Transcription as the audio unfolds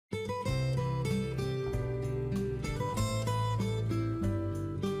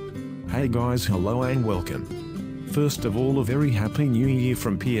Hey guys, hello and welcome. First of all, a very happy new year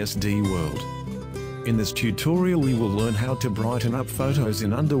from PSD World. In this tutorial we will learn how to brighten up photos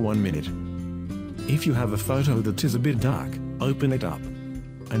in under 1 minute. If you have a photo that is a bit dark, open it up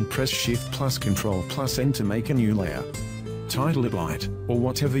and press Shift plus Ctrl plus N to make a new layer. Title it Light, or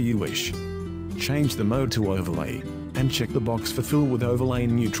whatever you wish. Change the mode to Overlay, and check the box for Fill with Overlay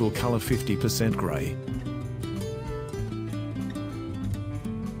Neutral Color 50% Gray.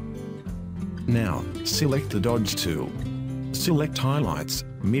 Now, select the Dodge tool. Select highlights,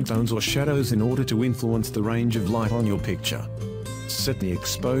 midtones or shadows in order to influence the range of light on your picture. Set the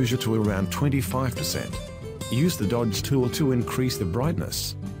exposure to around 25%. Use the Dodge tool to increase the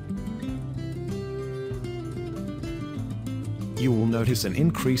brightness. You will notice an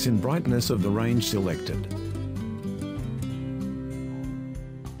increase in brightness of the range selected.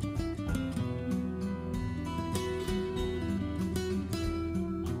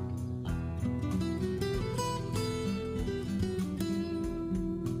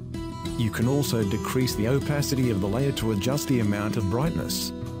 You can also decrease the opacity of the layer to adjust the amount of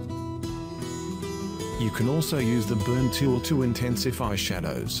brightness. You can also use the Burn tool to intensify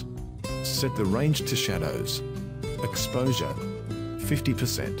shadows. Set the range to shadows. Exposure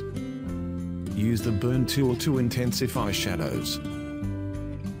 50%. Use the Burn tool to intensify shadows.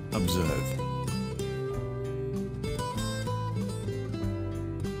 Observe.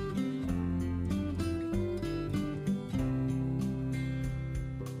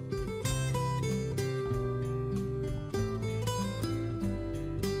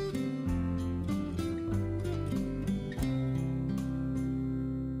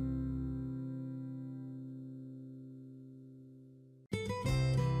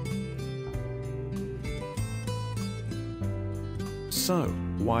 So,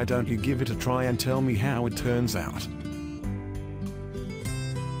 why don't you give it a try and tell me how it turns out?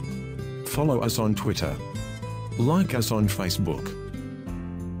 Follow us on Twitter. Like us on Facebook.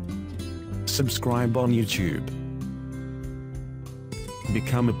 Subscribe on YouTube.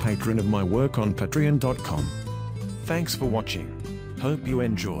 Become a patron of my work on patreon.com. Thanks for watching. Hope you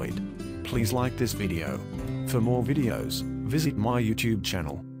enjoyed. Please like this video. For more videos, visit my YouTube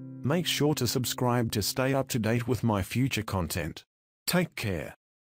channel. Make sure to subscribe to stay up to date with my future content. Take care.